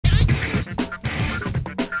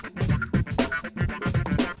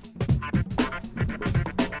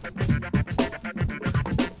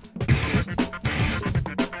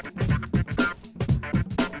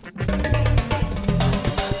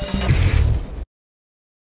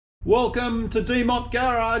Welcome to DMOT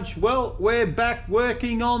Garage. Well, we're back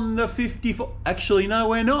working on the 54. Actually, no,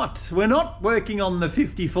 we're not. We're not working on the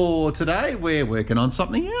 54 today. We're working on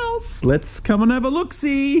something else. Let's come and have a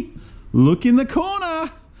look-see. Look in the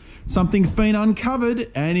corner. Something's been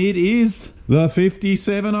uncovered, and it is the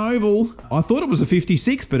 57 oval. I thought it was a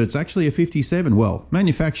 56, but it's actually a 57. Well,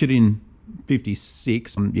 manufactured in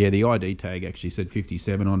 56. Yeah, the ID tag actually said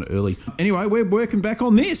 57 on it early. Anyway, we're working back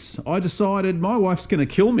on this. I decided my wife's going to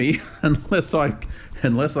kill me unless I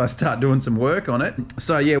start doing some work on it.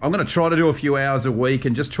 So yeah, I'm going to try to do a few hours a week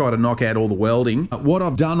and just try to knock out all the welding. What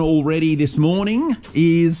I've done already this morning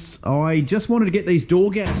is I just wanted to get these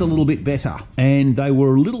door gaps a little bit better, and they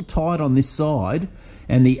were a little tight on this side,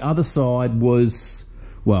 and the other side was,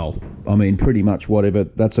 well, I mean, pretty much whatever.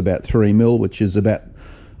 That's about 3 mil, which is about,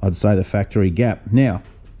 I'd say, the factory gap. Now,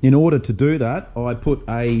 in order to do that, I put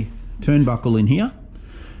a turnbuckle in here,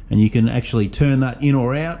 and you can actually turn that in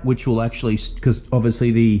or out, which will actually, because obviously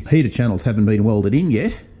the heater channels haven't been welded in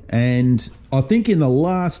yet. And I think in the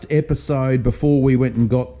last episode, before we went and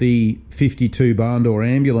got the 52 barn door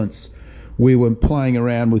ambulance, we were playing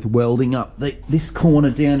around with welding up this corner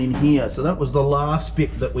down in here. So that was the last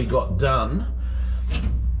bit that we got done.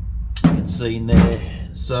 You can see in there.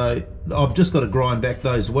 So I've just got to grind back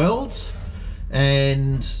those welds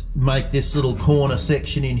and make this little corner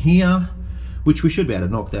section in here, which we should be able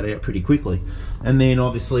to knock that out pretty quickly. And then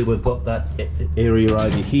obviously we've got that area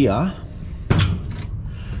over here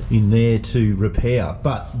in there to repair.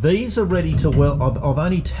 But these are ready to weld. I've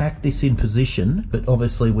only tacked this in position, but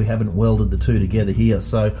obviously we haven't welded the two together here.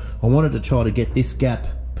 So I wanted to try to get this gap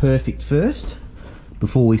perfect first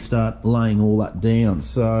before we start laying all that down.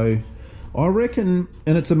 So I reckon,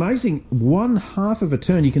 and it's amazing, 1/2 of a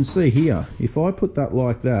turn. You can see here, if I put that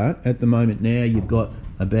like that, at the moment now you've got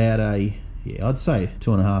about a, yeah, I'd say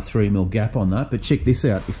 2.5, 3 mil gap on that. But check this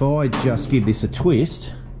out, if I just give this a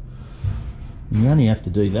twist, you only have to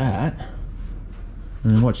do that,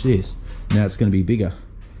 and then watch this. Now it's going to be bigger.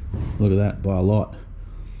 Look at that, by a lot.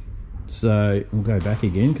 So we'll go back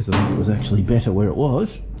again, because I think it was actually better where it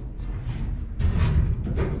was.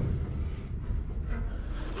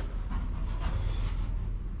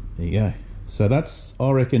 There you go. So that's,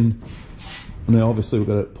 I reckon, now obviously we've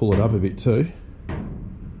got to pull it up a bit too.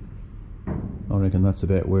 I reckon that's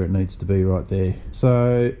about where it needs to be right there.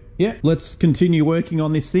 So yeah, let's continue working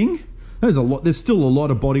on this thing. There's still a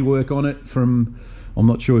lot of body work on it from, I'm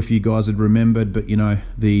not sure if you guys had remembered, but you know,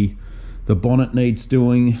 the bonnet needs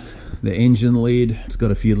doing, the engine lid, it's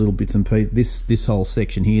got a few little bits and pieces. This whole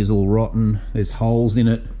section here is all rotten. There's holes in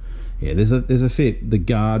it. Yeah, there's a fit. The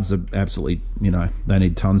guards are absolutely, you know, they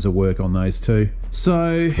need tons of work on those too.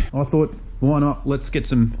 So I thought, why not? Let's get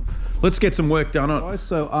some work done on it.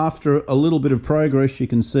 So after a little bit of progress, you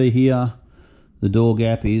can see here the door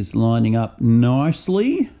gap is lining up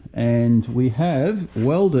nicely, and we have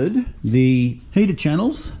welded the heater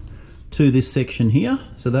channels to this section here.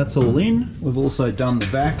 So that's all in. We've also done the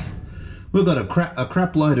back. We've got a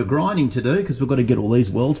crap load of grinding to do, because we've got to get all these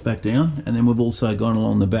welds back down, and then we've also gone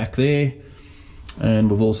along the back there, and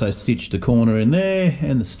we've also stitched the corner in there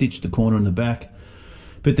and stitched the corner in the back.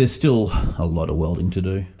 But there's still a lot of welding to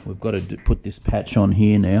do. We've got to put this patch on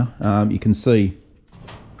here now. You can see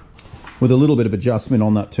with a little bit of adjustment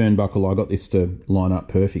on that turnbuckle, I got this to line up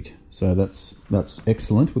perfect. So that's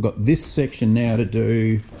excellent. We've got this section now to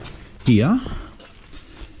do here.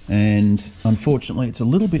 And unfortunately it's a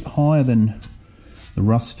little bit higher than, the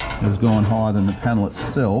rust has gone higher than the panel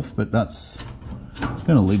itself, but that's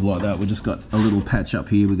going to live like that. We've just got a little patch up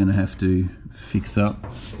here we're going to have to fix up,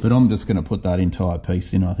 but I'm just going to put that entire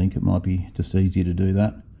piece in. I think it might be just easier to do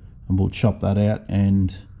that, and we'll chop that out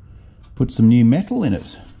and put some new metal in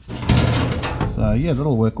it. So yeah,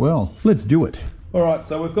 that'll work well. Let's do it. All right,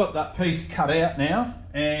 so we've got that piece cut out now,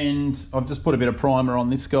 and I've just put a bit of primer on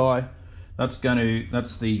this guy. That's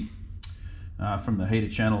the from the heater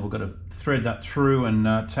channel. We've got to thread that through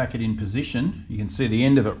and tack it in position. You can see the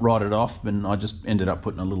end of it rotted off, and I just ended up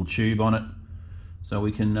putting a little tube on it, so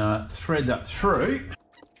we can thread that through.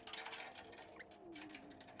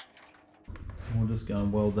 We'll just go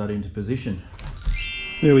and weld that into position.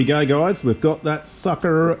 There we go, guys. We've got that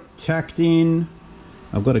sucker tacked in.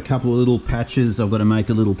 I've got a couple of little patches. I've got to make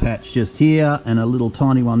a little patch just here and a little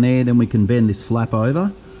tiny one there. Then we can bend this flap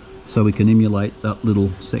over, so we can emulate that little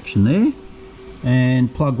section there,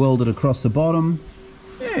 and plug weld it across the bottom.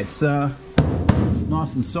 Yeah, it's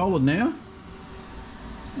nice and solid now.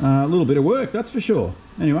 A little bit of work, that's for sure.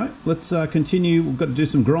 Anyway, let's continue. We've got to do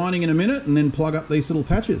some grinding in a minute and then plug up these little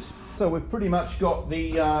patches. So we've pretty much got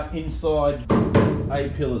the inside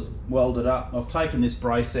A-pillars welded up. I've taken this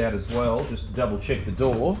brace out as well, just to double check the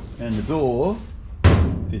door, and the door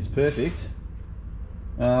fits perfect.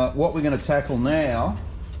 What we're going to tackle now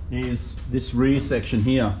is this rear section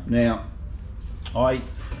here. Now, I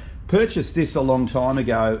purchased this a long time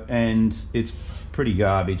ago and it's pretty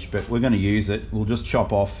garbage, but we're going to use it. We'll just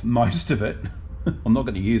chop off most of it. I'm not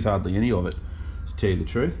going to use hardly any of it, to tell you the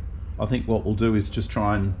truth. I think what we'll do is just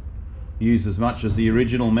try and use as much as the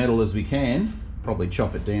original metal as we can. Probably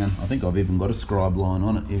chop it down. I think I've even got a scribe line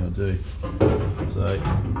on it. Yeah, I do. So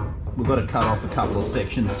we've got to cut off a couple of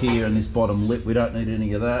sections here and this bottom lip. We don't need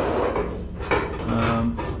any of that.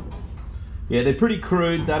 Yeah, they're pretty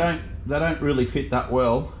crude. They don't really fit that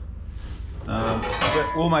well.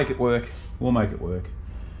 But we'll make it work. We'll make it work.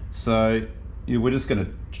 So yeah, we're just going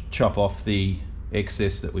to chop off the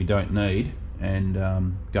excess that we don't need and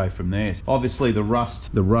go from there. Obviously the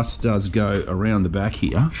rust does go around the back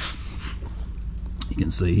here. You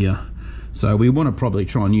can see here. So we want to probably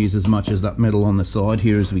try and use as much as that metal on the side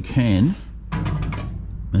here as we can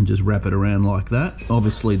and just wrap it around like that.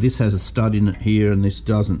 Obviously this has a stud in it here and this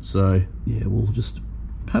doesn't, so yeah, we'll just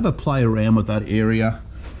have a play around with that area,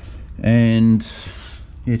 and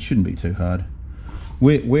yeah, it shouldn't be too hard.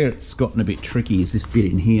 Where it's gotten a bit tricky is this bit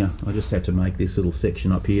in here. I just had to make this little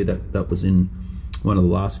section up here. That was in one of the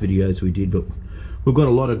last videos we did, but we've got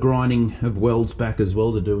a lot of grinding of welds back as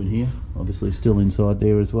well to do in here. Obviously still inside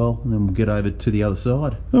there as well, and then we'll get over to the other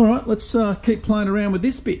side. All right, let's keep playing around with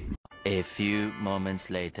this bit. A few moments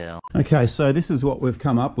later. Okay, so this is what we've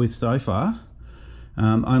come up with so far,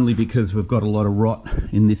 only because we've got a lot of rot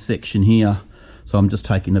in this section here. So I'm just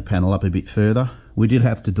taking the panel up a bit further. We did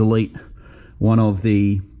have to delete one of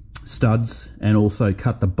the studs and also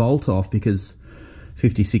cut the bolt off because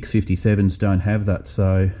 56, 57s don't have that.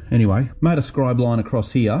 So anyway, made a scribe line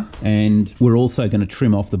across here, and we're also going to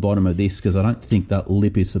trim off the bottom of this because I don't think that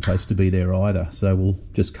lip is supposed to be there either. So we'll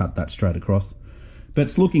just cut that straight across. But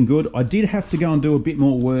it's looking good. I did have to go and do a bit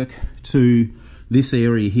more work to this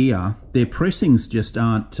area here. Their pressings just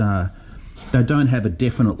aren't, they don't have a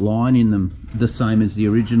definite line in them, the same as the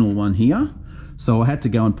original one here. So I had to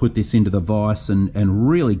go and put this into the vise and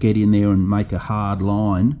really get in there and make a hard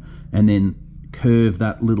line and then curve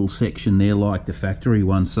that little section there like the factory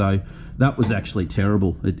one. So that was actually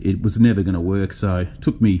terrible. It was never going to work. So it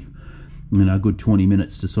took me, you know, a good 20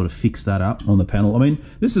 minutes to sort of fix that up on the panel. I mean,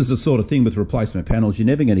 this is the sort of thing with replacement panels. You're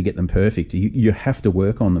never going to get them perfect. You have to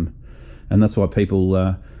work on them. And that's why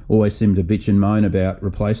people always seem to bitch and moan about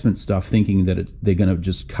replacement stuff, thinking that they're going to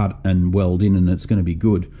just cut and weld in and it's going to be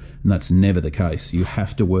good. And that's never the case. You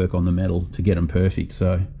have to work on the metal to get them perfect.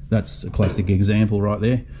 So that's a classic example right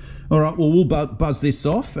there. All right, well, we'll buzz this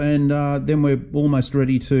off, and then we're almost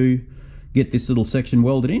ready to get this little section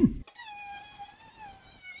welded in.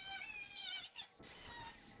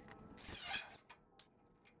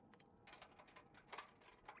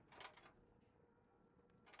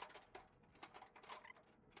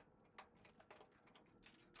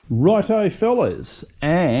 Righto fellas,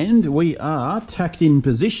 and we are tacked in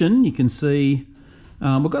position. You can see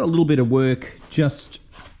we've got a little bit of work just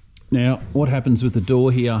now. What happens with the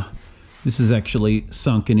door here, this is actually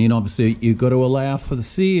sunken in. Obviously you've got to allow for the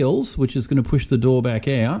seals, which is going to push the door back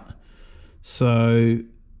out. So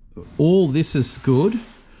all this is good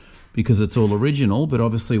because it's all original, but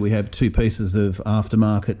obviously we have two pieces of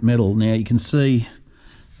aftermarket metal. Now you can see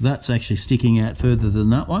that's actually sticking out further than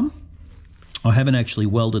that one. I haven't actually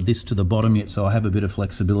welded this to the bottom yet, so I have a bit of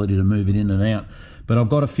flexibility to move it in and out. But I've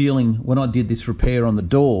got a feeling when I did this repair on the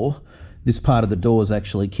door, this part of the door is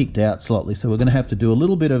actually kicked out slightly. So we're going to have to do a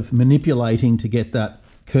little bit of manipulating to get that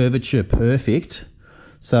curvature perfect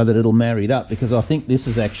so that it'll marry it up, because I think this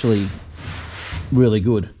is actually really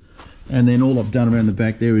good. And then all I've done around the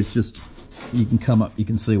back there is just, you can come up, you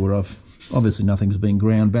can see where obviously nothing's been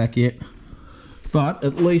ground back yet. But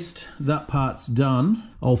at least that part's done.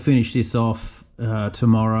 I'll finish this off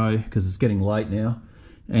tomorrow because it's getting late now,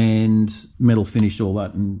 and metal finish all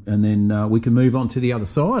that, and then we can move on to the other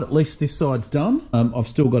side. At least this side's done. I've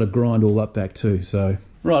still got to grind all that back too. So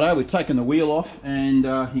righto, we've taken the wheel off, and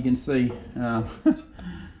you can see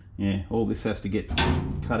yeah, all this has to get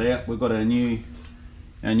cut out. We've got a new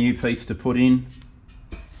piece to put in,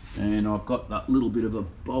 and I've got that little bit of a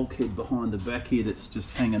bulkhead behind the back here that's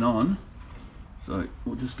just hanging on. So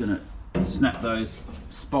we're just going to snap those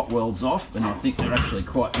spot welds off, and I think they're actually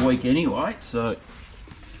quite weak anyway, so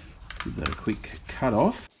give that a quick cut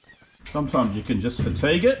off. Sometimes you can just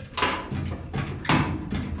fatigue it.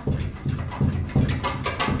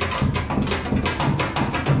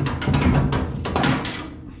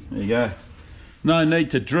 There you go. No need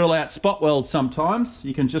to drill out spot weld sometimes.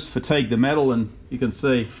 You can just fatigue the metal and you can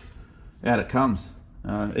see out it comes.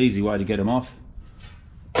 Easy way to get them off.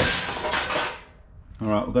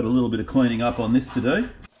 Alright, we've got a little bit of cleaning up on this to do.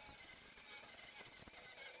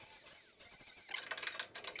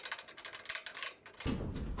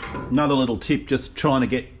 Another little tip, just trying to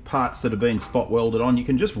get parts that have been spot welded on, you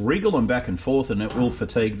can just wriggle them back and forth and it will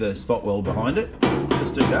fatigue the spot weld behind it.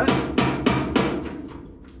 Just do that.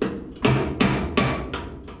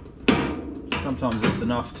 Sometimes it's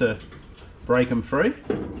enough to break them free.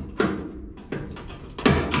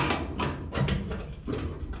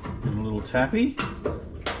 And a little tappy.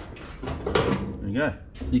 There you go.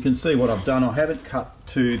 You can see what I've done. I haven't cut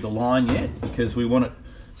to the line yet because we want it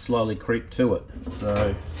slowly creep to it.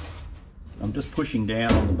 So I'm just pushing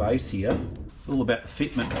down on the base here. It's all about the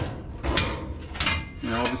fitment.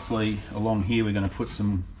 Now obviously along here we're going to put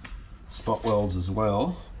some spot welds as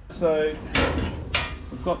well. So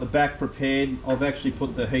I've got the back prepared. I've actually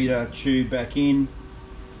put the heater tube back in.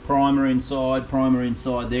 Primer inside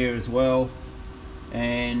there as well.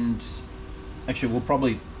 And actually we'll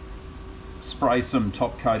probably spray some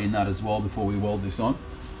top coat in that as well before we weld this on.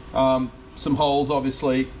 Some holes,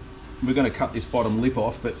 obviously we're going to cut this bottom lip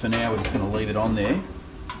off, but for now we're just going to leave it on there.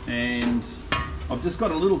 And I've just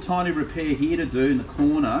got a little tiny repair here to do in the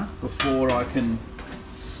corner before I can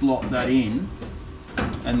slot that in,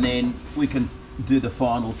 and then we can do the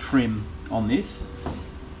final trim on this.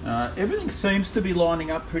 Everything seems to be lining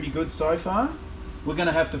up pretty good so far. We're going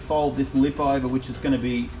to have to fold this lip over, which is going to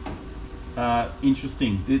be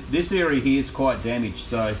interesting. This area here is quite damaged,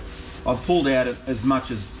 so I've pulled out as much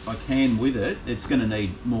as I can with it. It's going to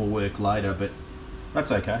need more work later, but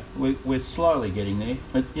that's okay. We're slowly getting there.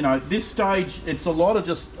 But, you know, at this stage, it's a lot of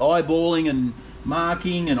just eyeballing and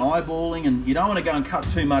marking and eyeballing, and you don't want to go and cut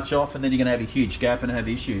too much off and then you're going to have a huge gap and have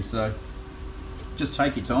issues. So just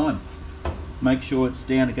take your time. Make sure it's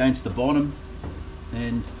down against the bottom,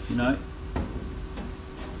 and, you know,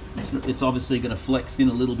 it's obviously going to flex in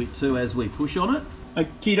a little bit too as we push on it.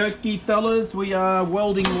 Okie dokie fellas, we are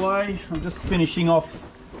welding away. I'm just finishing off,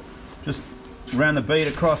 just around the bead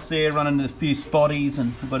across there, running a few spotties,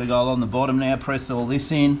 and I've got to go on the bottom now, press all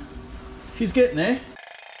this in. She's getting there.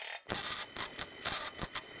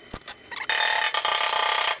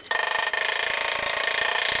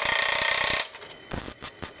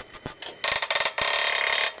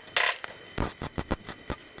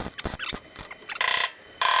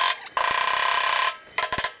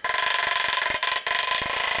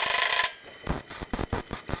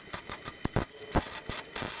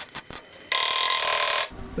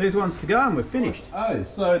 These ones to go and we're finished. Oh,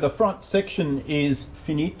 so the front section is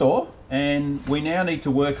finito, and we now need to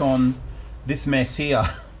work on this mess here.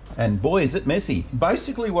 And boy, is it messy.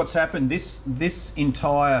 Basically what's happened, this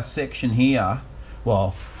entire section here,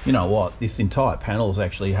 well, you know what, this entire panel's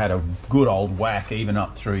actually had a good old whack even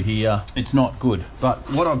up through here. It's not good. But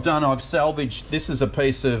what I've done, I've salvaged, this is a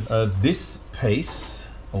piece of this piece,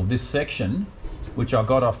 or this section, which I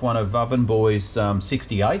got off one of Oven Boy's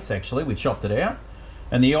 68s actually. We chopped it out.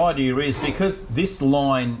 And the idea is, because this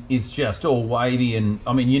line is just all wavy, and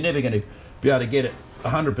I mean, you're never going to be able to get it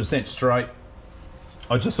 100% straight,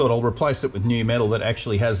 I just thought I'll replace it with new metal that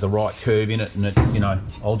actually has the right curve in it, and it, you know,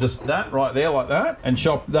 I'll just that right there like that, and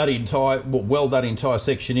chop that entire, weld that entire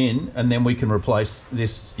section in, and then we can replace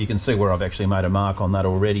this. You can see where I've actually made a mark on that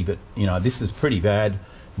already, but you know, this is pretty bad.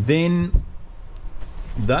 Then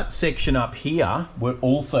that section up here, we're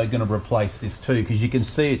also going to replace this too, because you can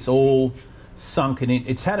see it's all sunken in.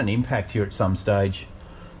 It's had an impact here at some stage.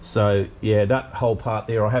 So yeah, that whole part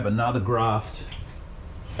there, I have another graft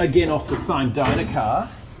again off the same donor car,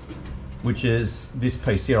 which is this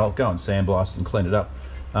piece here. I'll go and sandblast and clean it up,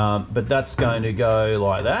 but that's going to go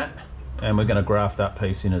like that, and we're going to graft that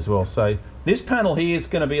piece in as well. So this panel here is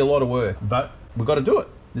going to be a lot of work, but we've got to do it.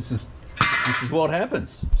 This is what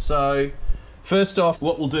happens. So first off,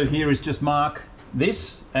 what we'll do here is just mark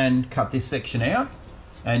this and cut this section out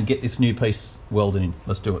and get this new piece welded in.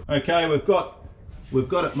 Let's do it. Okay, we've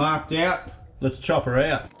got it marked out. Let's chop her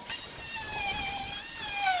out.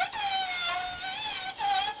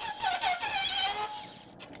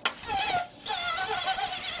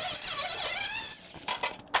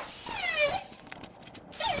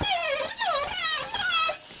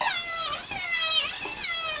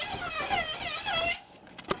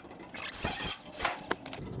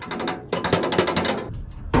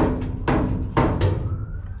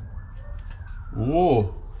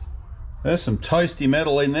 Whoa, there's some toasty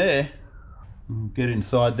metal in there. Get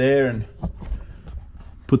inside there and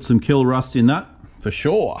put some kill rust in that. for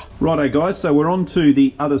sure. Righto guys, so we're on to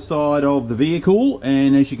the other side of the vehicle,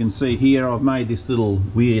 and as you can see here, I've made this little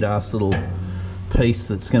weird ass little piece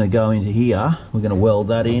that's going to go into here. We're going to weld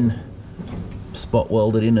that in, spot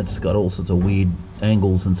weld it in. It's got all sorts of weird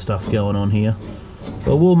angles and stuff going on here,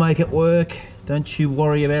 but we'll make it work. Don't you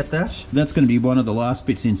worry about that. That's going to be one of the last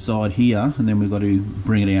bits inside here, and then we've got to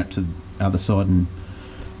bring it out to the other side and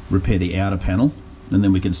repair the outer panel, and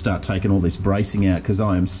then we can start taking all this bracing out, because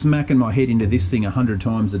I am smacking my head into this thing 100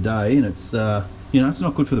 times a day, and it's you know, it's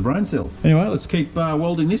not good for the brain cells. Anyway, let's keep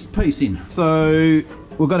welding this piece in. So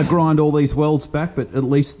we've got to grind all these welds back, but at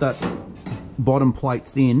least that bottom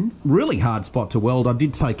plate's in. Really hard spot to weld. I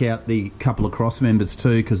did take out the couple of cross members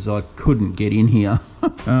too, because I couldn't get in here.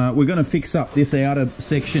 We're going to fix up this outer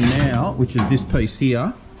section now, which is this piece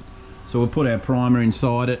here. So we'll put our primer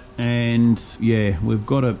inside it, and yeah, we've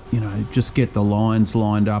got to, you know, just get the lines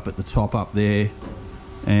lined up at the top up there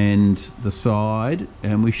and the side,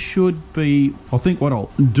 and we should be, I think what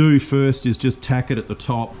I'll do first is just tack it at the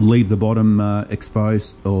top, leave the bottom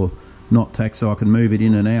exposed, or not tack, so I can move it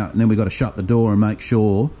in and out, and then we've got to shut the door and make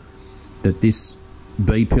sure that this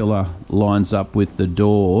B-pillar lines up with the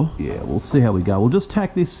door. Yeah, we'll see how we go. We'll just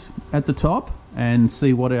tack this at the top and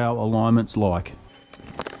see what our alignment's like.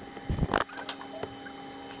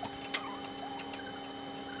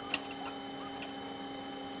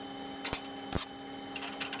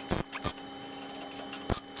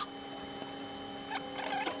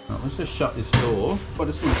 Let's just shut this door. I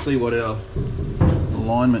just want to see what our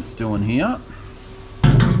alignment's doing here.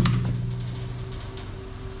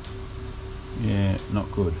 Yeah, not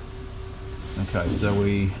good. Okay, so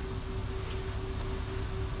we're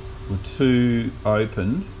too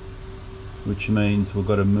open, which means we've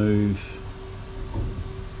got to move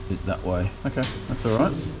it that way. Okay, that's all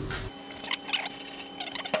right.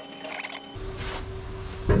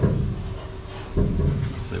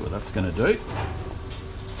 Let's see what that's going to do.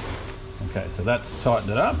 Okay, so that's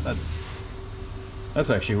tightened it up. That's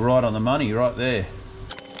actually right on the money right there.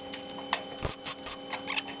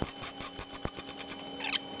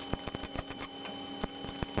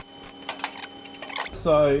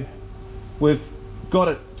 So we've got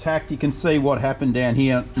it tacked. You can see what happened down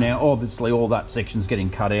here. Now obviously all that section's getting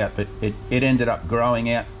cut out, but it ended up growing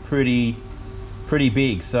out pretty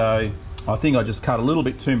big. So I think I just cut a little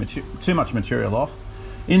bit too much material off.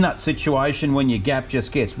 In that situation, when your gap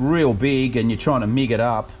just gets real big and you're trying to mig it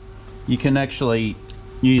up, you can actually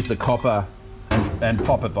use the copper and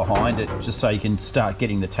pop it behind it, just so you can start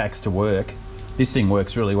getting the tacks to work. This thing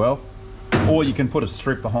works really well. Or you can put a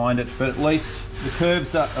strip behind it, but at least the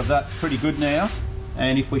curves of that's pretty good now.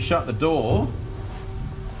 And if we shut the door,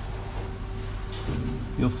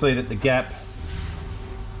 you'll see that the gap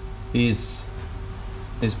is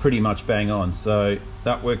pretty much bang on. So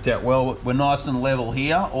that worked out well. We're nice and level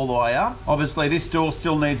here all the way up. Obviously this door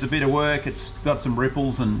still needs a bit of work. It's got some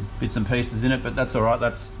ripples and bits and pieces in it, but that's all right.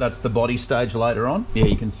 That's the body stage later on. Yeah,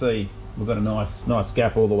 you can see we've got a nice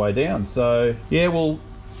gap all the way down. So yeah, we'll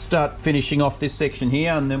start finishing off this section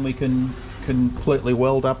here, and then we can completely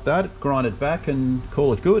weld up that, grind it back, and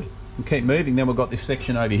call it good and keep moving. Then we've got this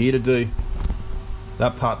section over here to do.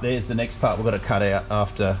 That part there's the next part we've got to cut out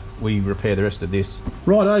after we repair the rest of this.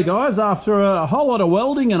 Righto guys, after a whole lot of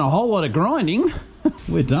welding and a whole lot of grinding,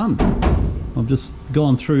 we're done. I've just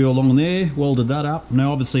gone through along there, welded that up.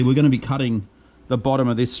 Now obviously we're going to be cutting the bottom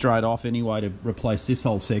of this straight off anyway to replace this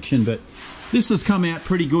whole section, but this has come out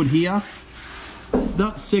pretty good here.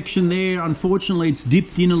 That section there, unfortunately it's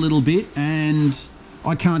dipped in a little bit, and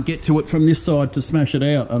I can't get to it from this side to smash it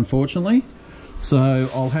out, unfortunately. So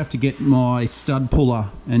I'll have to get my stud puller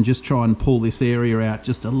and just try and pull this area out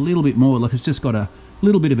just a little bit more. Look, it's just got a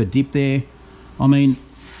little bit of a dip there. I mean,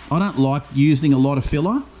 I don't like using a lot of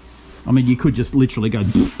filler. I mean, you could just literally go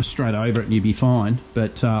straight over it and you'd be fine,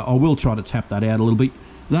 but I will try to tap that out a little bit.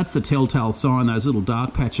 That's the telltale sign, those little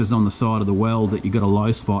dark patches on the side of the weld, that you've got a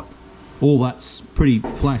low spot. All that's pretty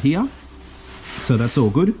flat here, so that's all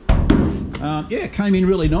good. Yeah, it came in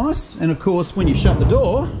really nice, and of course when you shut the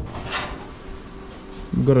door,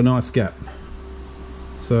 we've got a nice gap.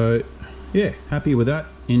 So yeah, happy with that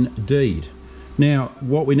indeed. Now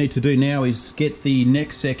what we need to do now is get the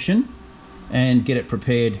next section and get it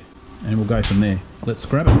prepared, and we'll go from there. Let's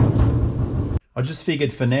grab it. I just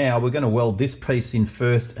figured for now we're going to weld this piece in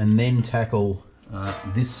first and then tackle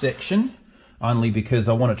this section, only because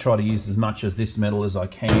I want to try to use as much of this metal as I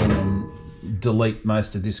can and delete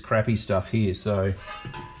most of this crappy stuff here. So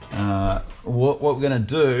what we're going to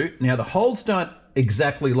do now, the holes don't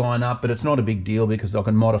exactly line up, but it's not a big deal because I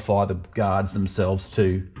can modify the guards themselves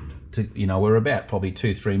to you know, we're about probably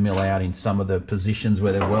 2-3 mil out in some of the positions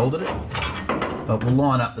where they've welded it. But we'll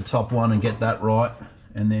line up the top one and get that right,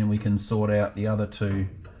 and then we can sort out the other two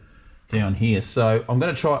down here. So I'm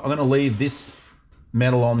going to leave this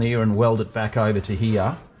metal on there and weld it back over to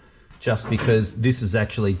here, just because this is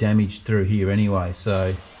actually damaged through here anyway.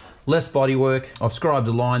 So less body work. I've scribed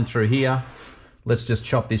a line through here. Let's just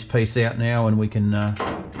chop this piece out now and we can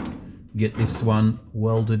get this one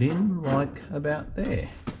welded in like about there.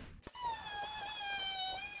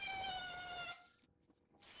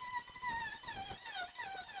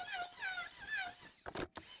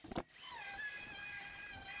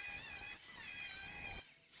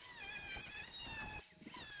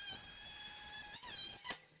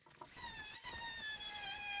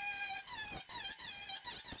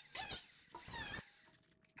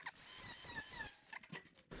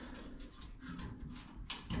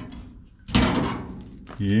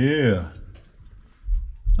 Yeah.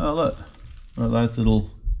 Oh look, one of those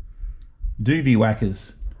little doovie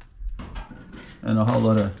whackers, and a whole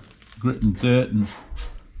lot of grit and dirt, and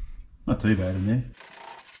not too bad in there.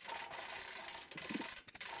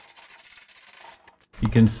 You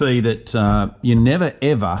can see that you're never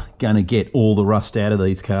ever going to get all the rust out of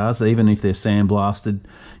these cars, even if they're sandblasted,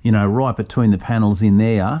 you know, right between the panels in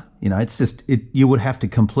there. You know, it's just, you would have to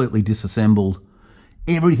completely disassemble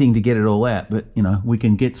everything to get it all out. But, you know, we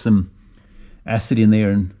can get some acid in there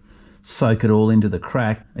and soak it all into the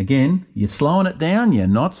crack. Again, you're slowing it down, you're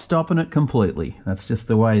not stopping it completely. That's just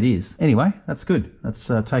the way it is. Anyway, that's good. That's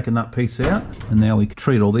taken that piece out, and now we can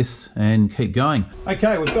treat all this and keep going.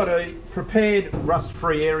 Okay, we've got a prepared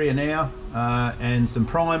rust-free area now, and some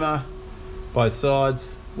primer both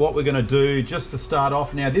sides. What we're going to do just to start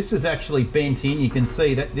off, now this is actually bent in. You can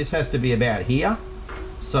see that this has to be about here,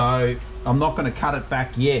 so I'm not going to cut it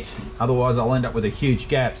back yet, otherwise I'll end up with a huge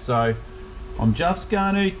gap. So I'm just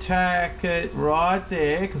going to tack it right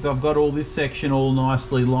there, because I've got all this section all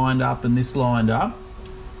nicely lined up and this lined up.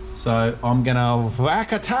 So I'm going to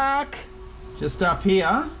whack a tack just up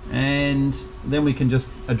here, and then we can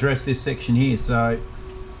just address this section here. So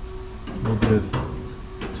a little bit of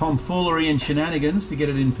tomfoolery and shenanigans to get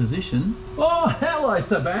it in position. Oh, hello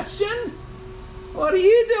Sebastian! What are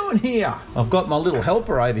you doing here? I've got my little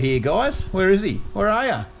helper over here, guys. Where is he? Where are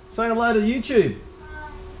you? Say hello to YouTube.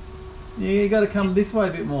 Yeah, you got to come this way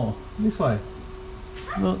a bit more. This way.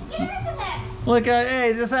 Look, get over there. Look,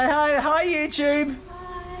 hey, just say hi YouTube.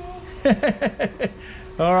 Hi.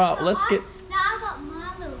 All right, let's get. Now I've got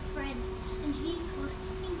my little friend, and he's called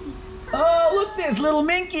Minky. Oh, look, there's little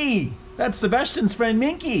Minky. That's Sebastian's friend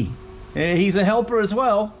Minky. Yeah, he's a helper as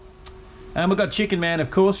well. And we've got Chicken Man,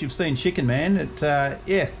 of course. You've seen Chicken Man.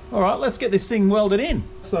 Yeah. All right, let's get this thing welded in.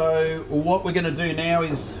 So what we're going to do now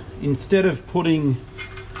is, instead of putting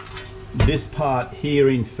this part here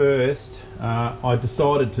in first, I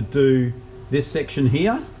decided to do this section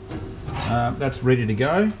here. That's ready to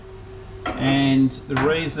go. And the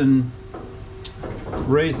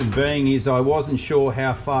reason being is I wasn't sure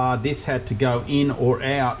how far this had to go in or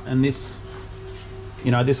out, and this,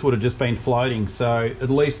 you know, this would have just been floating. So at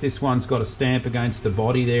least this one's got a stamp against the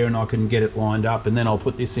body there, and I can get it lined up, and then I'll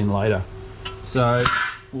put this in later. So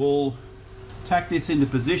we'll tack this into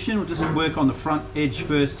position. We'll just work on the front edge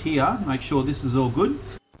first here, make sure this is all good.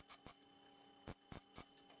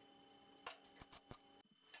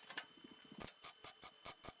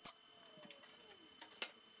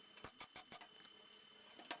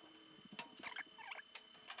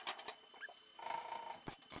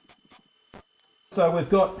 So we've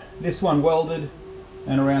got this one welded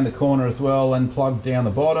and around the corner as well, and plugged down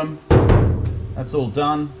the bottom. That's all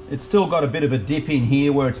done. It's still got a bit of a dip in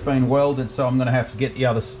here where it's been welded, so I'm going to have to get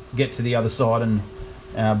to the other side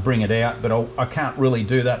and bring it out. But I can't really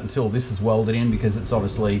do that until this is welded in, because it's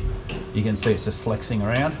obviously, you can see it's just flexing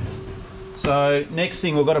around. So next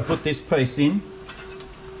thing, we've got to put this piece in.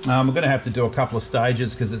 We're going to have to do a couple of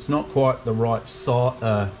stages because it's not quite the right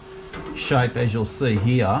shape, as you'll see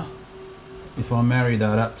here. If I marry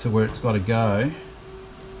that up to where it's got to go,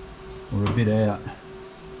 we're a bit out.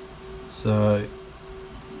 So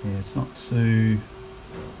yeah, it's not too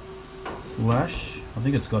flush. I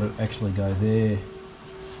think it's got to actually go there.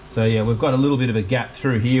 So yeah, we've got a little bit of a gap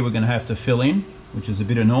through here we're going to have to fill in, which is a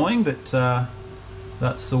bit annoying, but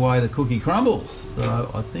that's the way the cookie crumbles.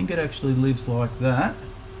 So I think it actually lives like that.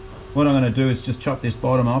 What I'm going to do is just chop this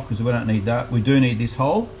bottom off, because we don't need that. We do need this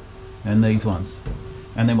hole and these ones.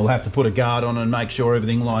 And then we'll have to put a guard on and make sure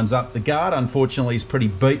everything lines up. The guard, unfortunately, is pretty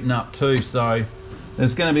beaten up too, so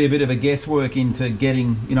there's going to be a bit of a guesswork into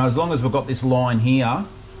getting, you know, as long as we've got this line here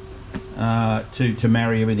to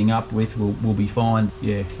marry everything up with, we'll be fine.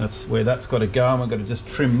 Yeah, that's where that's got to go, and we've got to just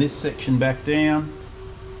trim this section back down,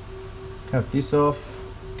 cut this off,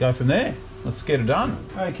 go from there. let's get it done.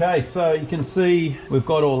 Okay, so you can see we've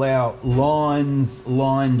got all our lines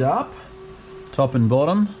lined up, top and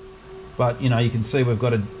bottom. But, you know, you can see we've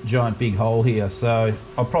got a giant big hole here, so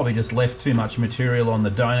I probably just left too much material on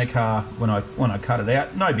the donor car when I cut it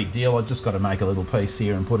out. No big deal, I just got to make a little piece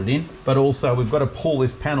here and put it in. But also we've got to pull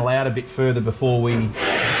this panel out a bit further before we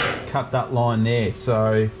cut that line there.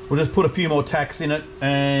 So we'll just put a few more tacks in it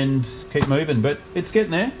and keep moving, but it's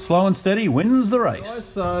getting there. Slow and steady wins the race.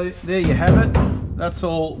 So there you have it. That's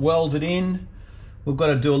all welded in. We've got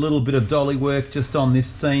to do a little bit of dolly work just on this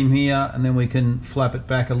seam here, and then we can flap it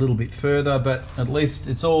back a little bit further, but at least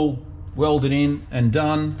it's all welded in and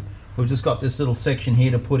done. We've just got this little section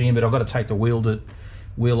here to put in, but I've got to take the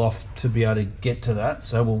wheel off to be able to get to that.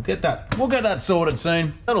 So we'll get that sorted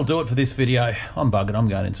soon. That'll do it for this video. I'm buggered, I'm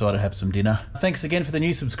going inside to have some dinner. Thanks again for the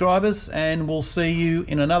new subscribers, and we'll see you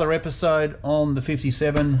in another episode on the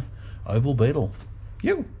 57 Oval Beetle.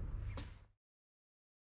 You.